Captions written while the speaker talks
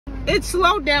It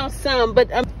slowed down some, but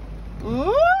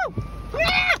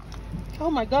oh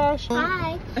my gosh.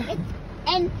 Hi.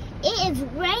 And it is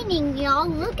raining, y'all.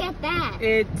 Look at that.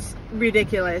 It's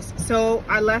ridiculous. So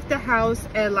I left the house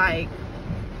at like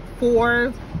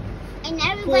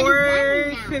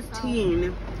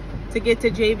 4:15 to get to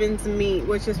Jabin's meet,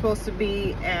 which is supposed to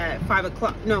be at 5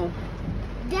 o'clock. No.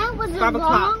 That was a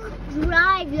long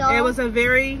drive, y'all. It was a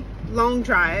very long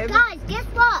drive. Guys, guess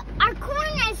what? Our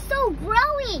corn is so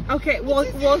growing. Okay,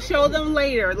 we'll show them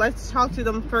later. Let's talk to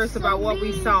them first about what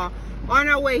we saw. On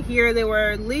our way here, there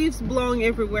were leaves blowing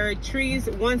everywhere. Trees,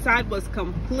 one side was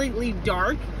completely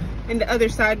dark and the other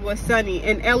side was sunny.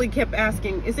 And Ellie kept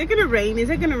asking, is it gonna rain? Is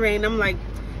it gonna rain? I'm like,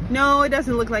 no, it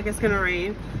doesn't look like it's gonna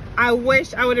rain. I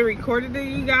wish I would have recorded it,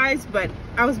 you guys, but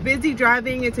I was busy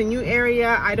driving. It's a new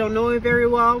area. I don't know it very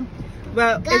well.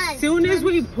 But guys, as soon as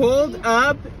we pulled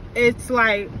up, it's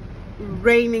like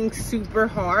raining super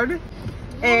hard.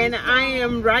 And I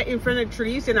am right in front of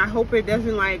trees, and I hope it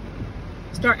doesn't like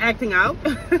start acting out.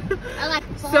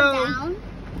 So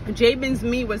Jabin's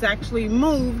meet was actually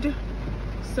moved.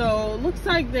 So looks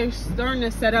like they're starting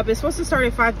to set up. It's supposed to start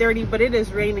at 5:30, but it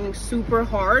is raining super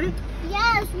hard.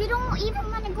 Yes, we don't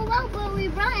even want to go out, but we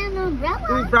brought an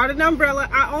umbrella. We brought an umbrella.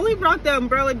 I only brought the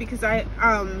umbrella because I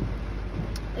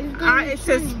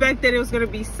suspected it was going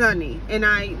to be sunny, and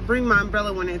I bring my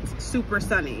umbrella when it's super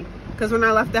sunny, because when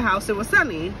I left the house it was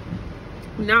sunny.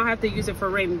 Now I have to use it for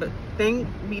rain, but thank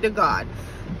be to God.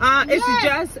 Thank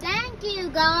you,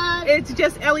 God. It's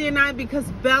just Ellie and I, because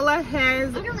Bella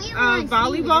has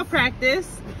volleyball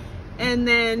practice, and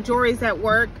then Jory's at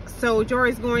work. So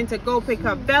Jory's going to go pick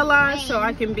up Bella so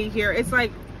I can be here. It's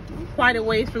like quite a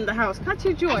ways from the house. Cut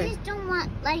your joy. I just don't want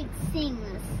like seeing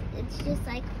this. It's just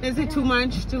like. Is it too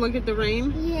much to look at the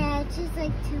rain? Yeah, it's just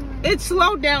like too much. It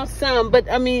slowed down some, but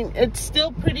I mean it's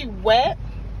still pretty wet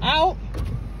out.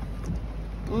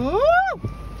 Ooh.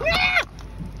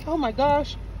 Oh my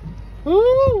gosh.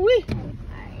 Ooh-wee.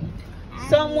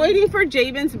 So I'm waiting for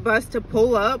Jabin's bus to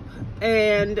pull up,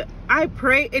 and I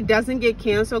pray it doesn't get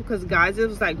canceled, because guys, it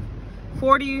was like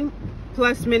 40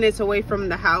 plus minutes away from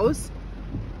the house,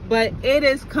 but it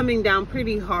is coming down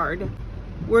pretty hard.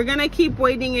 We're gonna keep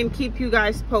waiting and keep you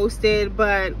guys posted,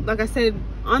 but like I said,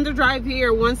 on the drive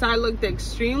here, one side looked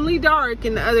extremely dark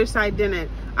and the other side didn't.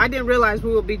 I didn't realize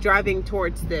we will be driving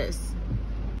towards this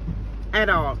at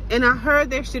all. And I heard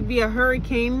there should be a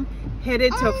hurricane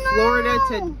headed to Florida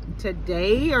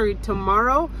today or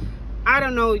tomorrow. I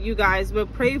don't know, you guys,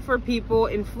 but pray for people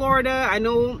in Florida. I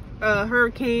know a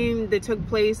hurricane that took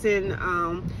place in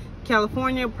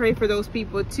California. Pray for those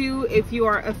people too. If you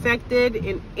are affected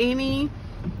in any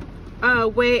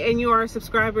way and you are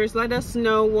subscribers, let us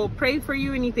know. We'll pray for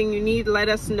you. Anything you need, let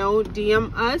us know.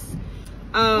 DM us.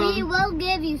 We will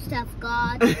give you stuff,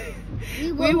 God.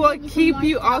 We will keep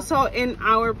you also in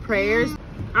our prayers.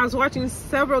 I was watching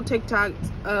several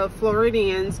TikToks of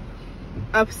Floridians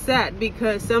upset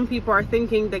because some people are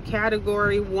thinking the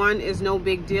category 1 is no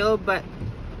big deal, but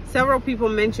several people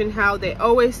mentioned how they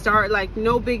always start like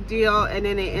no big deal and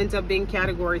then it ends up being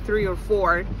category 3 or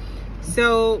 4.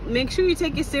 So make sure you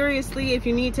take it seriously. If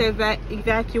you need to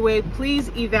evacuate, please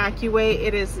evacuate.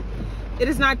 It is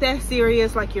not that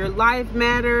serious. Like, your life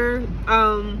matter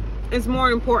is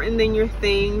more important than your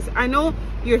things. I know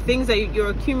your things that you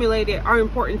accumulated are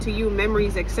important to you,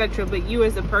 memories, etc., but you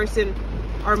as a person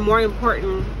are more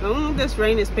important. Oh, this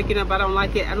rain is picking up. I don't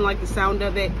like it. I don't like the sound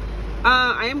of it.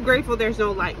 I am grateful there's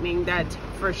no lightning, that's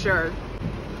for sure.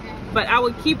 But I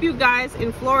will keep you guys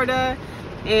in Florida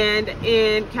and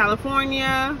in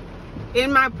California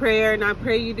in my prayer, and I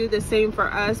pray you do the same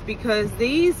for us, because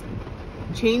these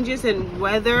changes in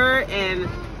weather and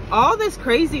all this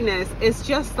craziness is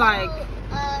just like,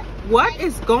 what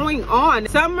is going on?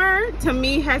 Summer to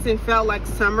me hasn't felt like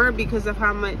summer because of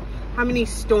how many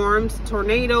storms,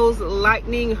 tornadoes,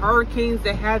 lightning, hurricanes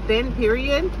there have been,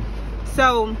 period.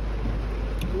 So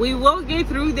we will get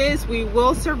through this. We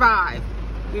will survive.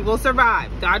 We will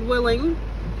survive, God willing.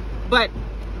 But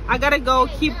I gotta go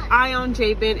keep eye on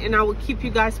Jabin, and I will keep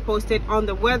you guys posted on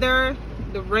the weather,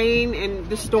 the rain, and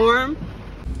the storm.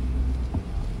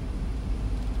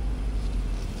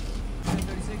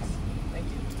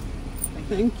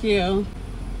 Thank you.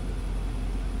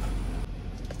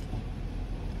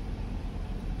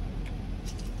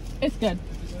 It's good.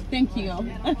 Thank you.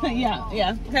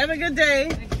 yeah. Have a good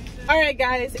day. All right,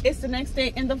 guys. It's the next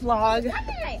day in the vlog.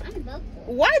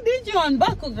 Why did you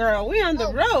unbuckle, girl? We're on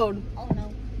the road. Oh,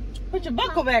 no. Put your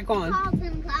buckle back on.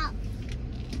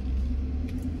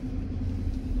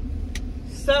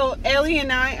 So Ellie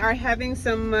and I are having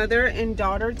some mother and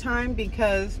daughter time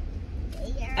because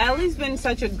Ellie's been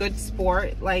such a good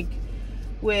sport, like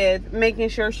with making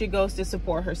sure she goes to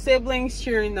support her siblings,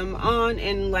 cheering them on,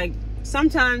 and like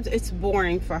sometimes it's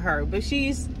boring for her, but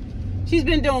she's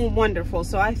been doing wonderful.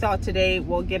 So I thought today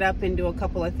we'll get up and do a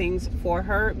couple of things for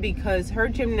her, because her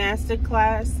gymnastic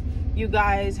class, you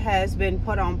guys, has been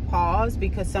put on pause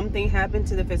because something happened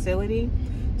to the facility.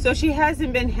 So she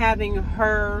hasn't been having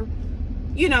her,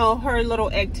 you know, her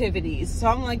little activities. So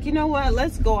I'm like, you know what,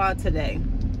 let's go out today.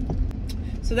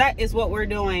 So that is what we're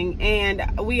doing,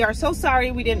 and we are so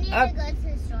sorry we didn't go to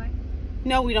the store.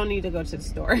 No, we don't need to go to the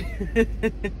store.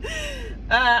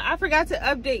 I forgot to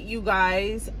update you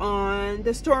guys on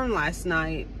the storm last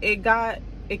night. It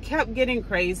kept getting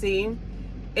crazy.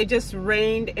 It just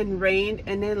rained and rained,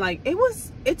 and then like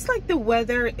it's like the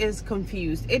weather is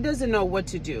confused. It doesn't know what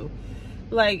to do.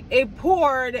 Like it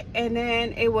poured, and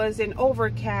then it was an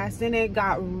overcast, then it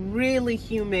got really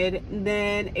humid,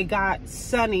 then it got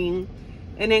sunny,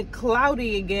 and then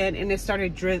cloudy again, and it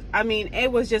started drizzling. I mean, it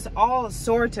was just all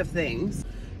sorts of things.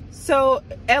 So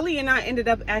Ellie and I ended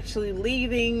up actually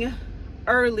leaving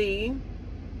early,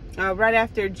 right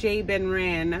after Jabin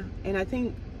ran, and I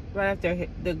think right after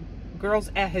the girls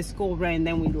at his school ran,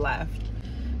 then we left,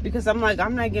 because I'm like,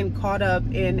 I'm not getting caught up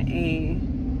in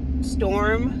a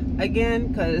storm again,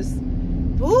 because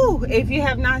if you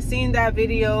have not seen that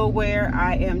video where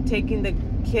I am taking the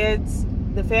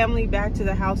family back to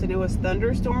the house and it was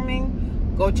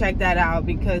thunderstorming, go check that out,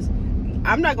 because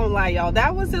I'm not gonna lie, y'all,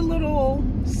 that was a little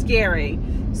scary.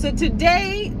 So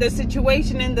today the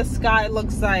situation in the sky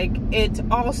looks like it's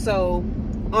also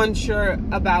unsure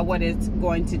about what it's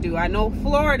going to do. I know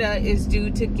Florida is due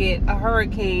to get a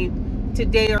hurricane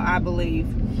today, I believe.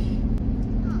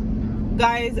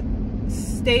 Guys,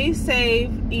 stay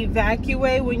safe,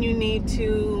 evacuate when you need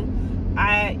to.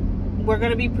 We're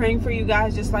going to be praying for you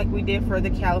guys just like we did for the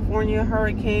California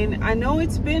hurricane. I know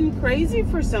it's been crazy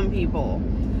for some people.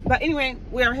 But anyway,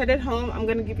 we are headed home. I'm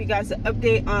going to give you guys an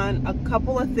update on a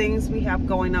couple of things we have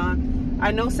going on.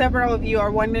 I know several of you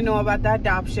are wanting to know about the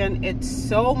adoption. It's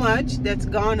so much that's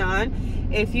gone on.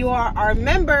 If you are our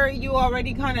member, you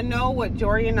already kind of know what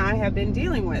Jory and I have been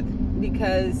dealing with,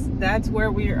 because that's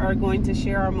where we are going to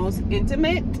share our most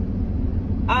intimate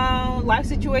life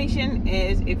situation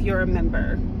is if you're a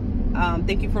member.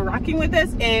 Thank you for rocking with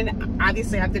us, and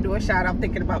obviously I have to do a shout out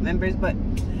thinking about members, but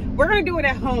we're gonna do it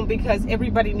at home because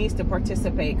everybody needs to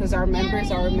participate, because our members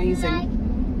are amazing.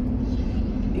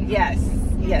 Yes.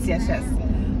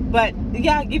 But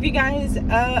yeah, give you guys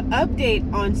a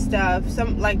update on stuff.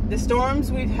 Some, like the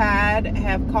storms we've had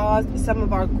have caused some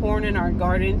of our corn in our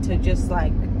garden to just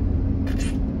like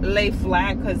lay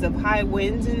flat because of high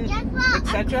winds and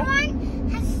etc. Corn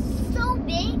has so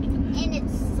big and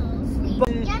it's so sweet.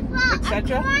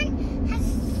 Etc. Corn has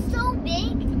so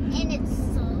big and it's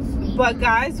so sweet. But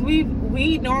guys, we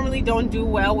normally don't do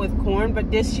well with corn, but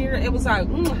this year it was like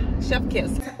chef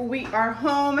kiss. We are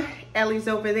home. Ellie's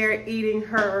over there eating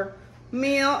her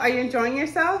meal. Are you enjoying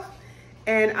yourself?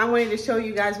 And I wanted to show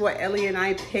you guys what Ellie and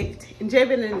I picked. And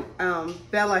Jabin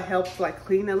and Bella helped like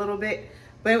clean a little bit,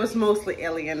 but it was mostly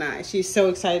Ellie and I. She's so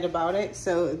excited about it.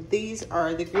 So these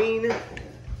are the green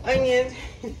onions.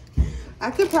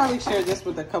 I could probably share this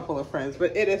with a couple of friends,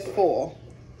 but it is full.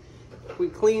 We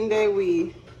cleaned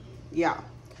it, yeah.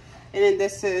 And then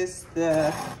this is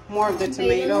more of the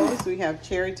tomatoes. We have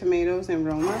cherry tomatoes and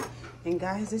Roma. And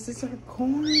guys, this is our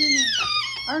corn.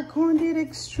 Our corn did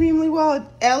extremely well.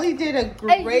 Ellie did a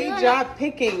great job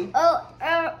picking.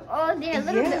 There's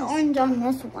a little bit orange on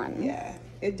this one. Yeah,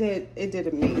 it did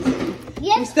amazing.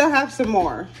 Yes. We still have some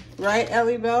more, right,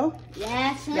 Ellie Bell?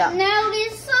 Yes. Yeah. Now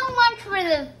there's so much for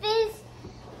the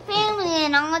family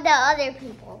and all the other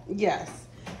people. Yes.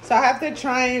 So I have to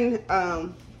try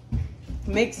and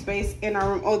make space in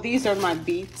our room. Oh, these are my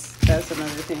beets. That's another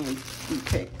thing we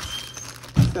picked.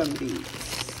 Some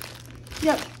beets.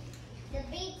 Yep.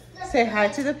 Say hi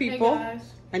to the people. Hey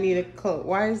guys. I need a coat.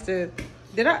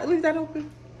 Did I leave that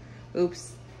open?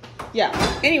 Oops.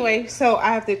 Yeah. Anyway, so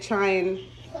I have to try and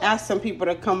ask some people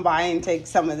to come by and take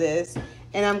some of this.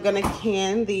 And I'm gonna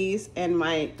can these, and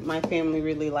my family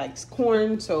really likes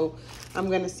corn, so I'm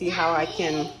gonna see how I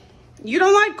can. You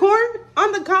don't like corn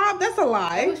on the cob? That's a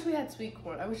lie. I wish we had sweet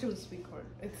corn. I wish it was sweet corn.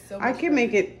 It's so much I can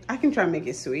make it. I can try and make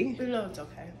it sweet. No, it's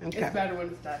okay. It's better when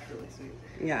it's naturally sweet.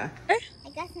 Yeah. I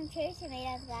got some cherry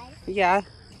tomatoes, guys. Yeah,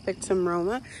 picked some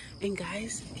Roma. And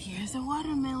guys, here's a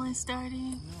watermelon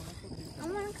starting. I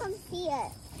want to come see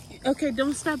it. Okay,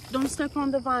 don't step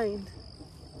on the vine.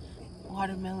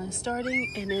 Watermelon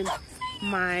starting, and then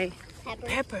my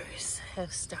peppers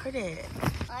have started.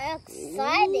 I'm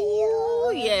excited.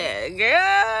 Ooh, yeah,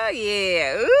 girl,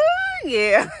 yeah. Ooh,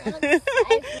 Yeah.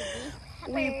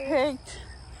 We picked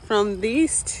from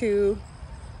these two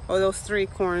or those 3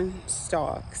 corn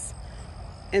stalks.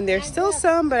 And there's still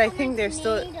some, but I think they're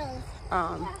still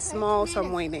small, so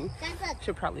I'm waiting.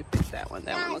 Should probably pick that one.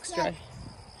 That one looks dry.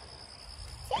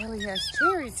 Ellie has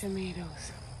cherry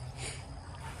tomatoes.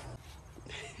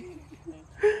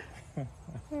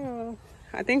 Oh,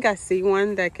 I think I see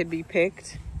one that could be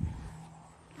picked.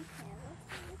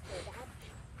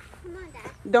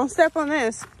 Don't step on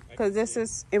this, because this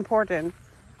is important.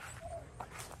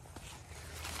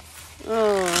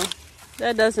 Oh,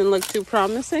 that doesn't look too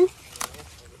promising.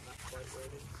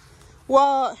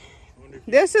 Well,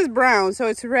 this is brown, so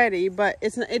it's ready, but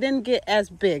it didn't get as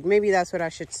big. Maybe that's what I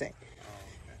should say.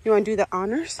 You want to do the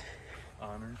honors?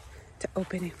 Honors? To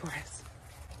open it for us.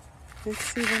 Let's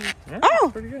see what... Yeah, oh!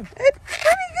 Pretty good. It's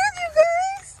pretty good, you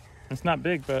guys! It's not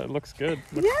big, but it looks good.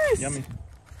 Looks yes! Yummy.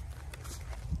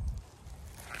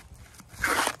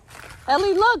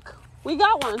 Ellie, look! We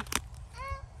got one.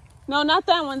 No, not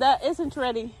that one. That isn't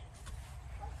ready.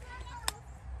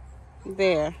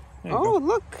 There. Oh,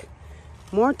 look.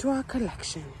 More to our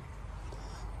collection.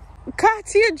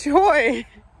 Katya Joy.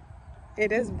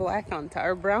 It is black on top,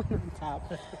 or brown on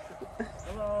top.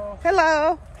 Hello.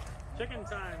 Hello. Chicken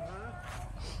time, huh?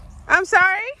 I'm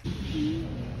sorry?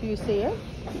 Do you see it?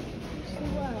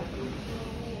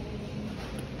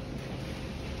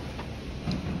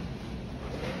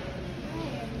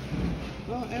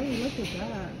 Oh, Ellie, look at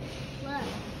that. What?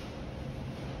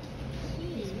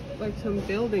 Like some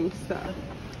building stuff.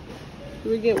 Do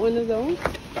we get one of those?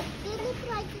 They look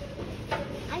like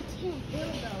I can't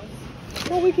build those.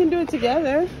 Well, we can do it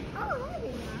together. Oh, that'd be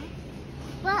nice.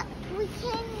 But we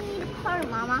can't need a cart,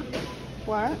 Mama.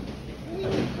 What? We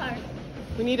need a cart.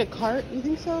 We need a cart? You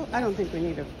think so? I don't think we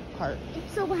need a cart.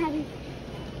 It's so heavy.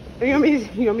 You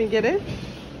want me to get it?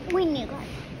 We need a cart.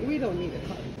 We don't need a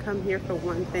cart. Come here for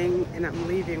one thing and I'm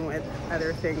leaving with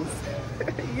other things.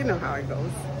 You know how it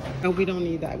goes. Oh, we don't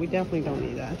need that. We definitely don't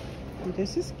need that.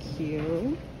 This is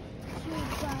cute.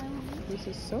 This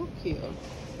is so cute.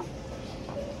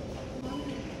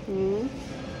 Hmm.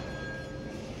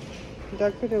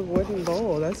 Decorative wooden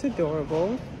bowl. That's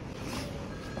adorable.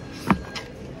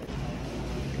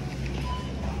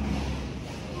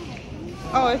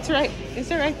 Oh, it's right. Is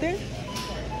it right there?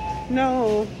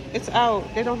 No, it's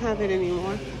out. They don't have it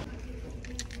anymore.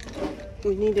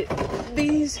 We needed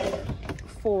these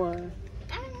for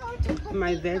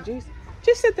my veggies.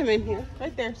 Just set them in here.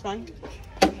 Right there, it's fine.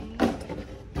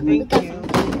 Thank you.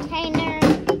 Container.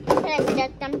 Can I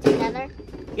set them together?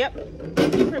 Yep.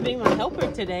 Thank you for being my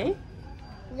helper today.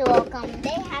 You're welcome. They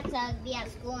have to be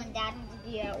at school and Dad has to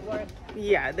be at work.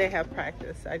 Yeah, they have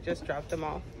practice. I just dropped them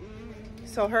off.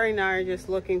 So her and I are just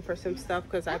looking for some stuff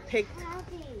because I picked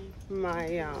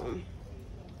my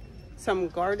some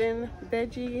garden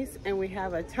veggies and we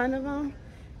have a ton of them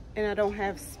and I don't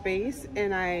have space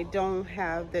and I don't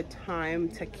have the time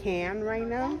to can right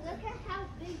now. Look at how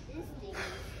big this thing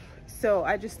is. So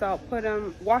I just thought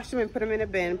wash them and put them in a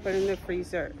bin, put them in the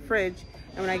fridge,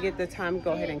 and when I get the time,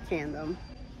 go ahead and can them.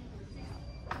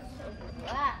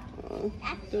 Wow,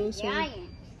 that's giant.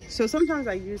 So sometimes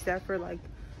I use that for like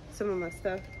some of my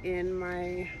stuff in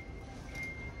my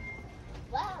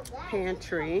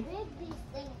pantry. How big these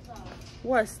things are.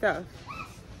 What stuff?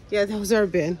 Yeah, those are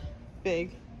big.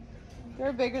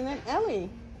 They're bigger than Ellie.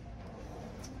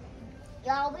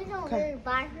 Y'all, we don't really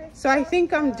buy her. So I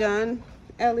think I'm done,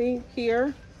 Ellie,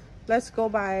 here. Let's go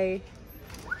buy.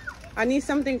 I need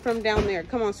something from down there.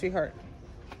 Come on, sweetheart.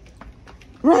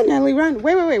 Run, Ellie, run.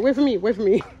 Wait for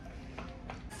me.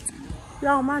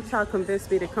 Y'all, my child convinced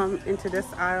me to come into this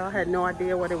aisle. I had no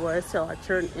idea what it was till I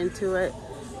turned into it.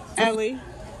 Ellie,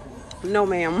 no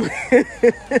ma'am.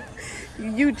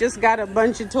 You just got a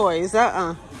bunch of toys.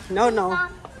 No.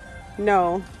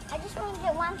 No. I just want to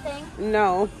get one thing.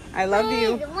 No. I love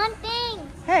you. One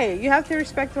thing. Hey, you have to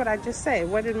respect what I just say.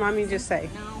 What did mommy just say?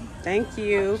 No. Thank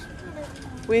you.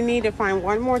 We need to find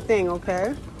one more thing,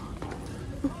 okay?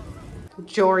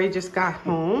 Jory just got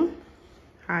home.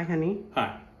 Hi, honey.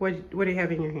 Hi. What do you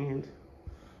have in your hand?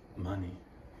 Money.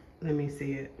 Let me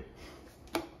see it.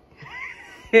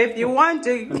 If you want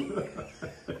to.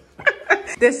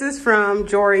 This is from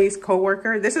Jory's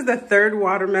coworker. This is the 3rd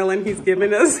watermelon he's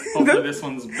given us. Hopefully this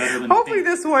one's better than Hopefully pink.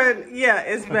 this one, yeah,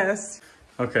 is best.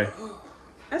 Okay.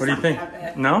 What do you think?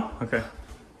 No? Okay.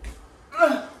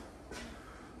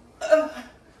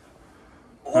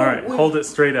 All right, hold it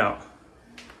straight out.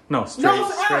 No, straight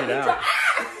out.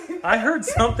 I heard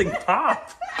something pop.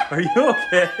 Are you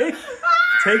okay?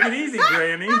 Take it easy,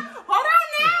 Granny. Hold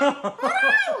on now. Hold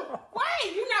on.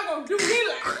 Wait, you're not going to do me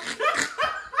like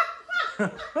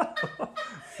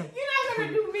not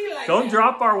gonna do me like Don't that.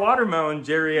 drop our watermelon,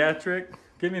 geriatric.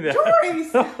 Give me that.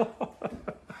 Doris.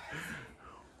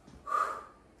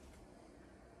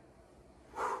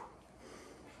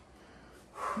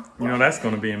 You know, that's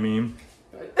going to be a meme.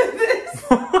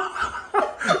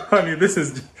 Honey,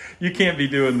 you can't be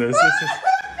doing this.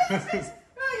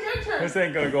 This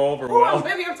ain't going to go over well.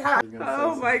 Maybe I'm tired.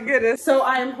 Oh my goodness. So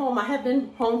I am home. I have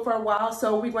been home for a while,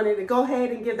 so we wanted to go ahead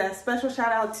and give that special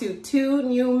shout out to 2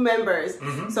 new members.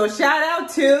 So shout out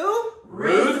to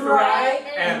Ruth Wright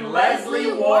and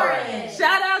Leslie Warren.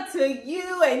 Shout out to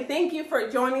you and thank you for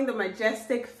joining the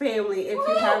Majestic family. If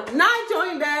you have not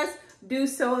joined us, do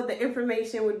so. The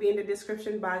information would be in the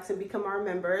description box and become our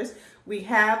members. We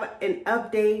have an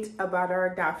update about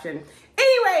our adoption.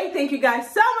 Anyway, thank you guys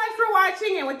so much for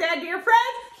watching. And with that, dear friends,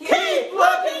 keep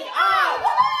looking up.